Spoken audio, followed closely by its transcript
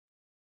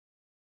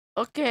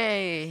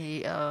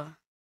Okay,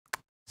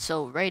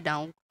 so right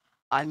now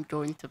I'm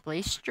going to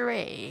play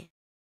Stray.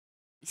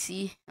 You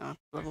see? Blah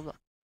blah blah.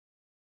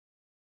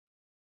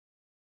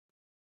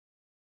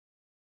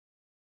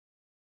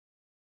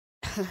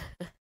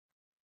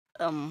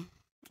 um,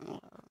 uh,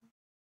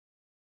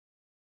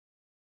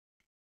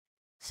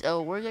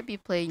 so we're gonna be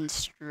playing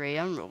Stray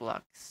on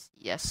Roblox.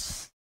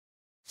 Yes,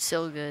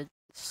 so good,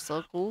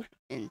 so cool,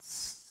 and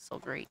so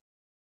great.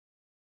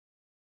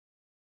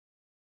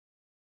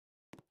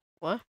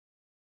 What?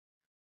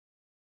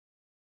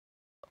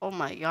 Oh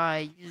my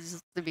god, you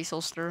used to be so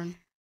stern.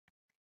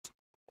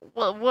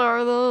 What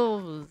are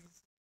those?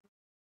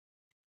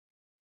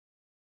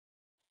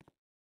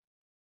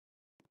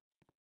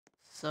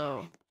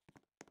 So,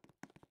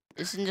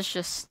 isn't this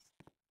just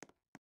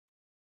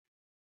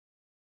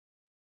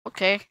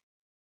okay?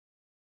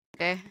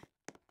 Okay.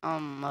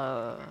 Um.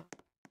 Uh.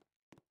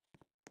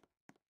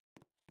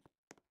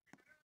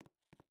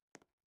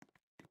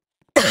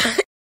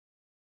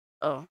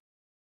 Oh.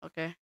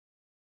 Okay.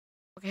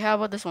 Okay. How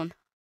about this one?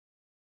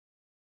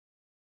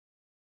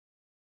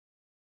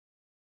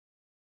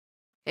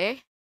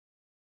 Okay.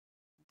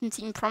 Didn't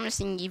seem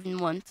promising even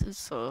once.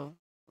 So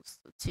let's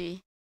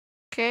see.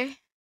 Okay.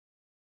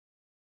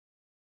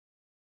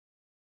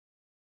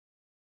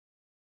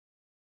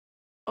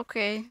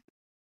 Okay.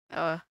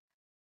 Uh.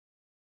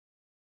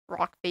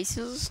 Rock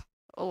faces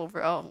all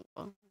over. Oh.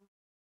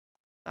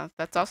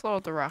 That's also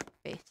the rock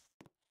face.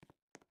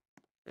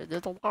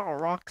 There's a lot of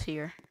rocks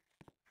here.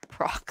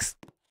 Rocks.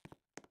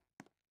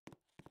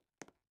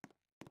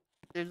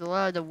 There's a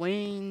lot of the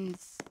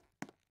winds.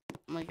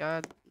 Oh my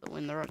god, the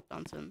wind the rock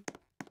Johnson.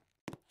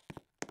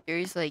 There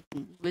is like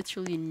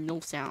literally no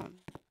sound.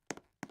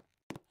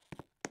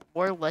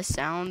 Or less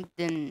sound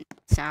than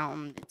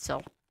sound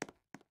itself.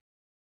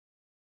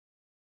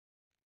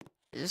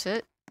 Is this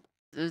it?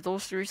 Is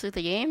those seriously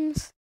the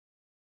games?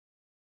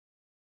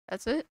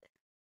 That's it?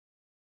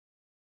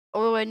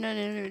 Oh wait, no.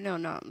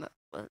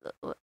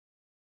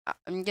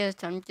 I'm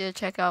gonna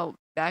check out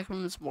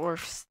Backrooms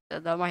Morphs.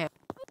 That might have.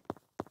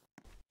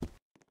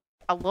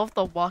 I love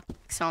the walk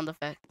sound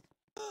effect.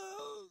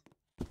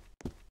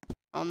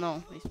 Oh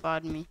no, he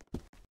spotted me.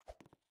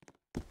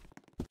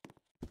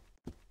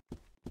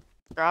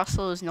 There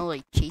also is no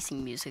like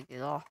chasing music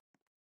at all.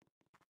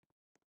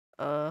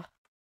 I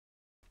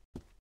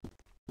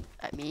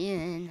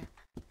mean,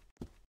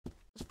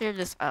 let's figure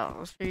this out.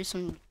 Let's figure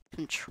some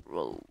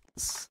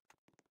controls.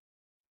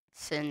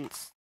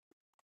 Since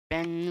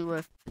Ben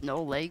with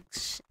no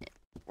legs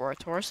or a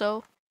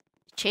torso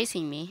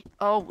chasing me.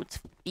 Oh, it's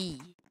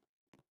B.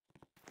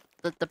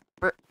 The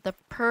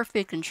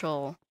perfect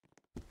control.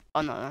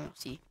 Oh no,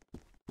 see.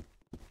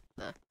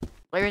 The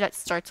layer that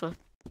starts with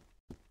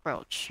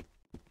crouch.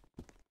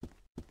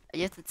 I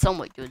guess it's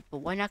somewhat good, but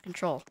why not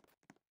control?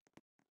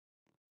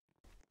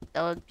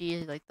 That would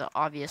be like the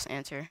obvious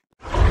answer.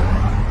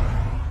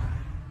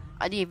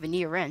 I didn't even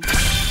need a wrench.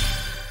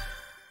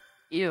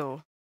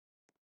 Ew.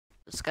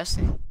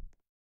 Disgusting.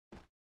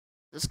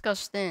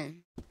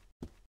 Disgusting.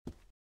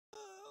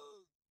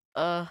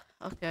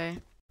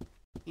 Okay.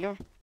 Here.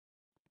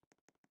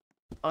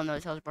 Oh no,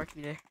 it tells Bart to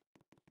be there.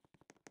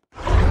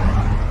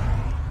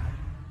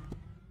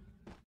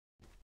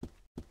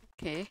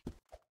 Okay.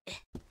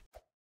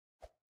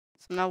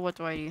 So now what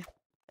do? I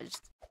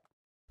just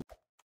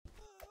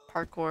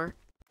parkour.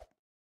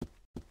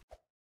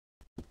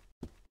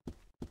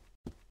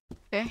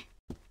 Okay.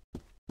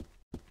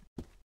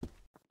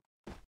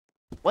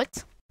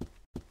 What?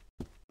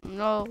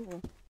 No.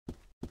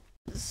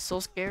 This is so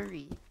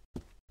scary.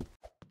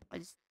 I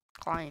just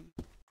climb.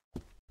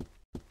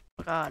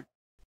 Oh god.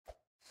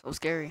 So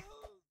scary.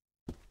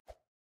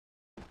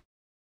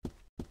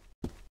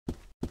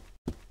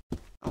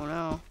 Oh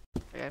no.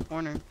 I got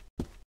cornered.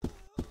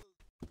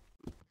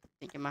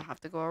 Think I might have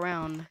to go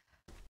around.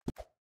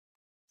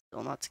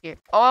 Still not scared.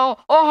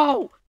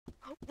 Oh!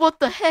 What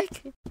the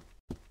heck?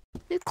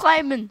 He's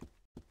climbing.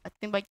 I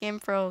think my game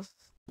froze.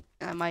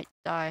 And I might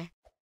die.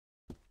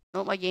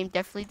 No, my game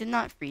definitely did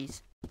not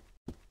freeze.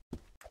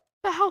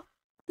 How?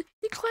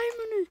 He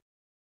climbing it.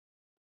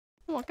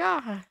 Oh my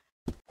god.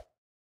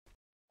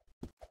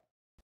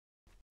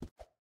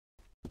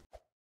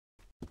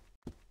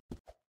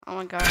 Oh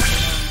my god.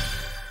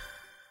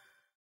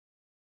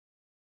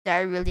 Did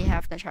I really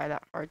have to try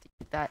that hard to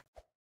get that?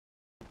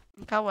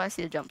 Look how I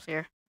see the jumps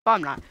here. But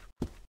I'm not.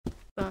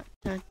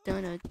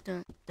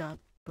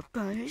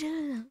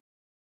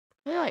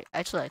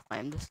 Actually, I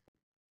climbed this.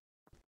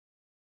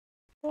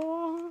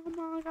 Oh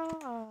my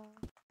god.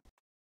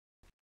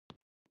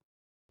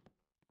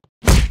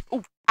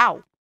 Oh,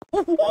 ow.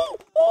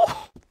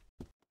 Oh.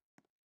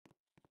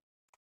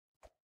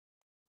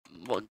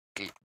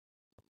 Okay.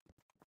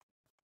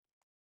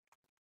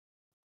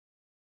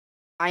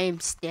 I am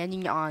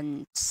standing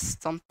on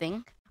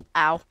something.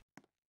 Ow.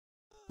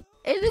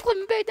 Hey, they clipped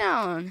me back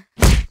down.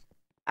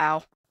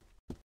 Ow.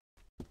 You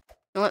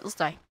know what? Let's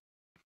die.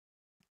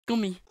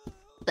 Gummy.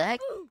 What the heck?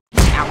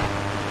 Ow.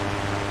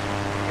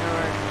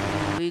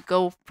 We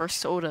go for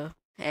soda.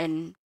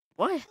 And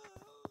what?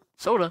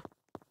 Soda.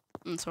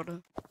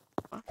 Soda.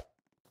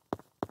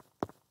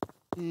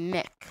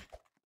 mech.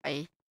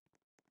 I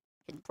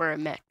can wear a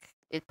mech.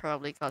 It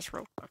probably costs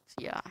Robux.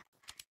 Yeah,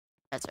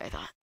 that's what I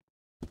thought.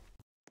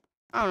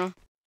 I don't know.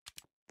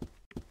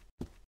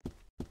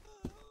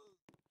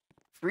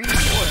 3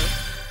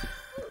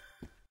 4.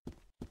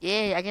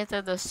 Yeah, I get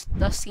the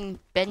disgusting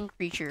Ben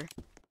creature.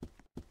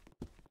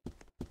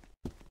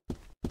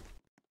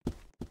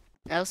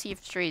 I'll see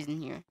if Stray's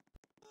in here.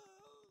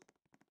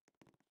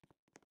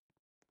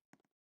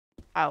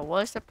 I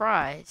was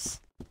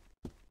surprised.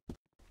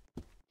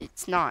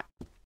 It's not.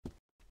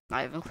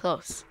 Not even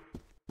close.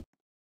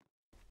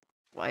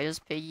 Why does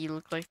Piggy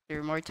look like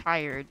they're more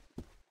tired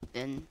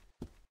than...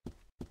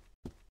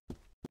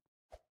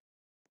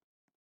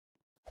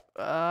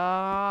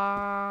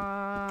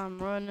 I'm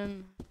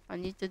running. I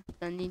need to...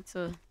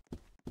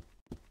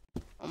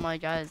 Oh my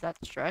god, is that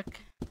Truck?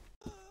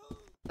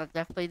 That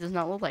definitely does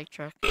not look like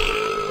Truck.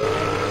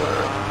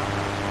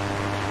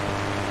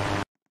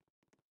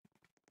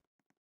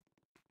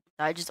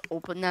 I just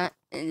opened that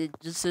and it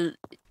just...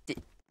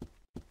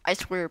 I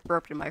swear it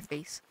burped in my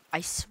face.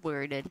 I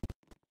swear it did.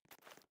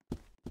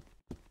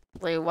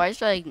 Like, why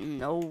should I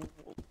know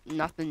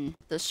nothing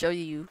to show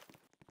you,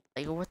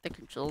 like, what the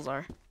controls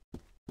are?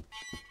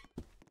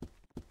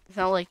 It's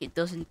not like it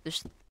doesn't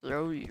just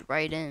throw you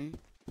right in.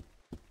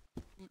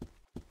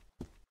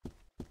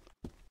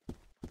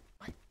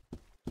 What?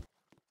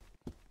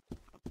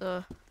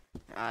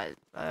 I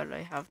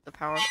have the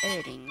power of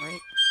editing,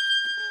 right?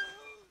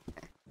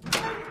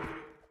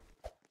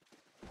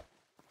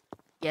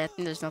 Yeah, I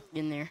think there's nothing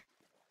in there.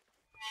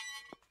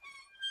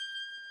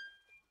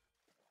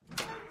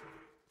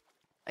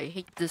 I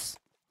hate this.